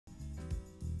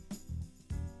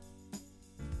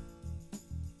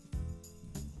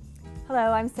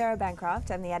Hello, I'm Sarah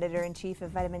Bancroft. I'm the editor-in-chief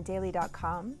of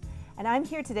VitaminDaily.com, and I'm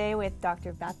here today with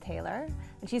Dr. Beth Taylor,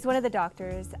 and she's one of the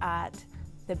doctors at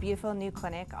the beautiful new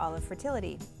clinic, Olive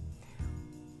Fertility.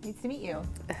 Nice to meet you.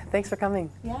 Thanks for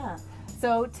coming. Yeah.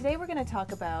 So today we're going to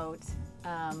talk about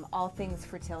all things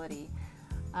fertility.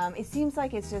 It seems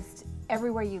like it's just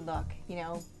everywhere you look, you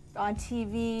know, on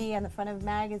TV, on the front of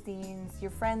magazines,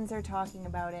 your friends are talking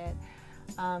about it.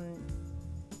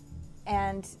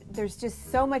 And there's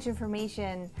just so much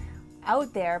information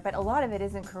out there, but a lot of it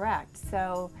isn't correct.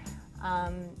 So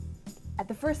at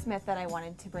the first myth that I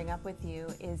wanted to bring up with you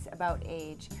is about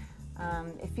age.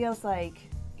 It feels like,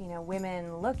 you know,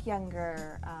 women look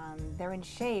younger, they're in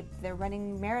shape, they're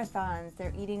running marathons,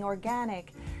 they're eating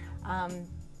organic,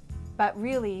 but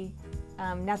really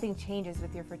nothing changes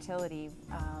with your fertility.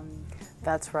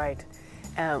 That's right.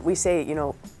 We say, you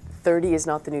know, 30 is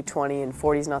not the new 20, and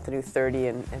 40 is not the new 30,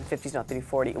 and 50 is not the new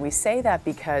 40. And we say that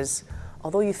because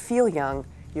although you feel young,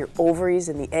 your ovaries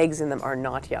and the eggs in them are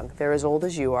not young. They're as old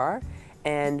as you are,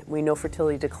 and we know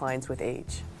fertility declines with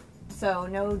age. So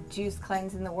no juice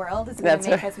cleanse in the world is going to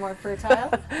make us more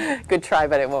fertile? Good try,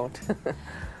 but it won't.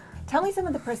 Tell me some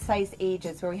of the precise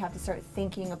ages where we have to start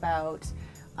thinking about,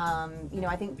 you know,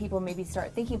 I think people maybe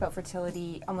start thinking about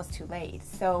fertility almost too late.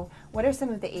 So what are some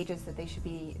of the ages that they should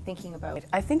be thinking about?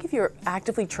 I think if you're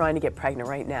actively trying to get pregnant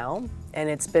right now, and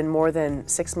it's been more than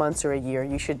 6 months or a year,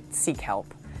 you should seek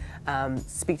help.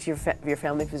 Speak to your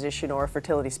family physician or a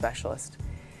fertility specialist.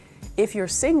 If you're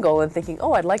single and thinking,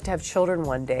 oh, I'd like to have children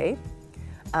one day,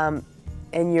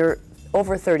 and you're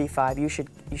over 35, you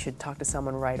should talk to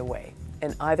someone right away.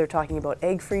 And either talking about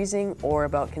egg freezing or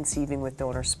about conceiving with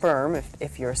donor sperm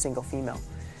if you're a single female.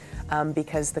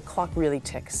 Because the clock really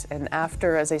ticks. And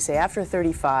after, as I say, after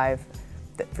 35,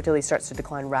 the fertility starts to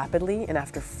decline rapidly, and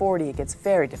after 40, it gets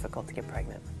very difficult to get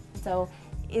pregnant. So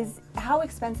how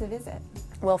expensive is it?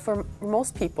 Well, for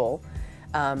most people,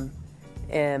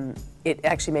 it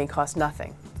actually may cost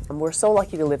nothing. And we're so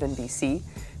lucky to live in BC,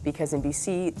 because in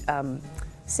BC,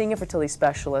 seeing a fertility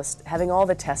specialist, having all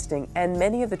the testing, and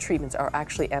many of the treatments are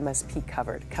actually MSP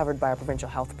covered by our provincial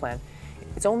health plan.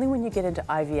 It's only when you get into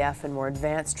IVF and more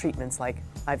advanced treatments like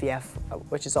IVF,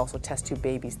 which is also test tube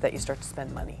babies, that you start to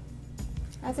spend money.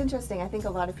 That's interesting. I think a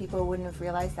lot of people wouldn't have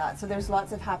realized that. So there's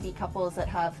lots of happy couples that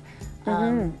have,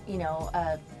 you know,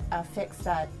 a fix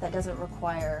that doesn't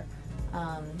require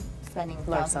spending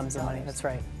large sums of money. That's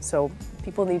right. So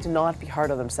people need to not be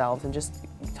hard on themselves and just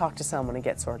talk to someone and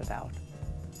get sorted out.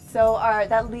 So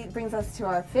that brings us to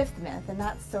our fifth myth, and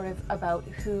that's sort of about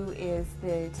who is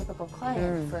the typical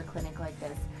client for a clinic like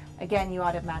this. Again, you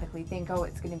automatically think, oh,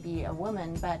 it's going to be a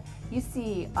woman, but you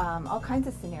see all kinds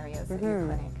of scenarios at your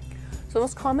clinic. So the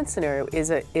most common scenario is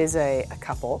a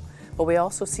couple, but we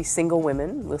also see single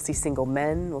women, we'll see single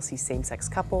men, we'll see same-sex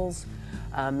couples,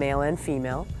 male and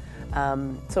female.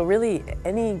 So really,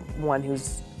 anyone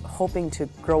who's hoping to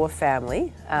grow a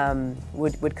family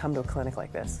would come to a clinic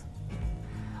like this.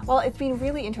 Well, it's been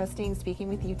really interesting speaking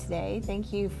with you today.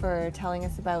 Thank you for telling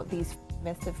us about these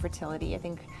myths of fertility. I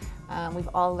think we've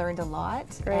all learned a lot.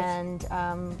 Great. And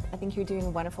I think you're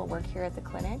doing wonderful work here at the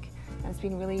clinic. And it's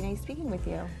been really nice speaking with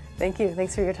you. Thank you.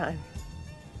 Thanks for your time.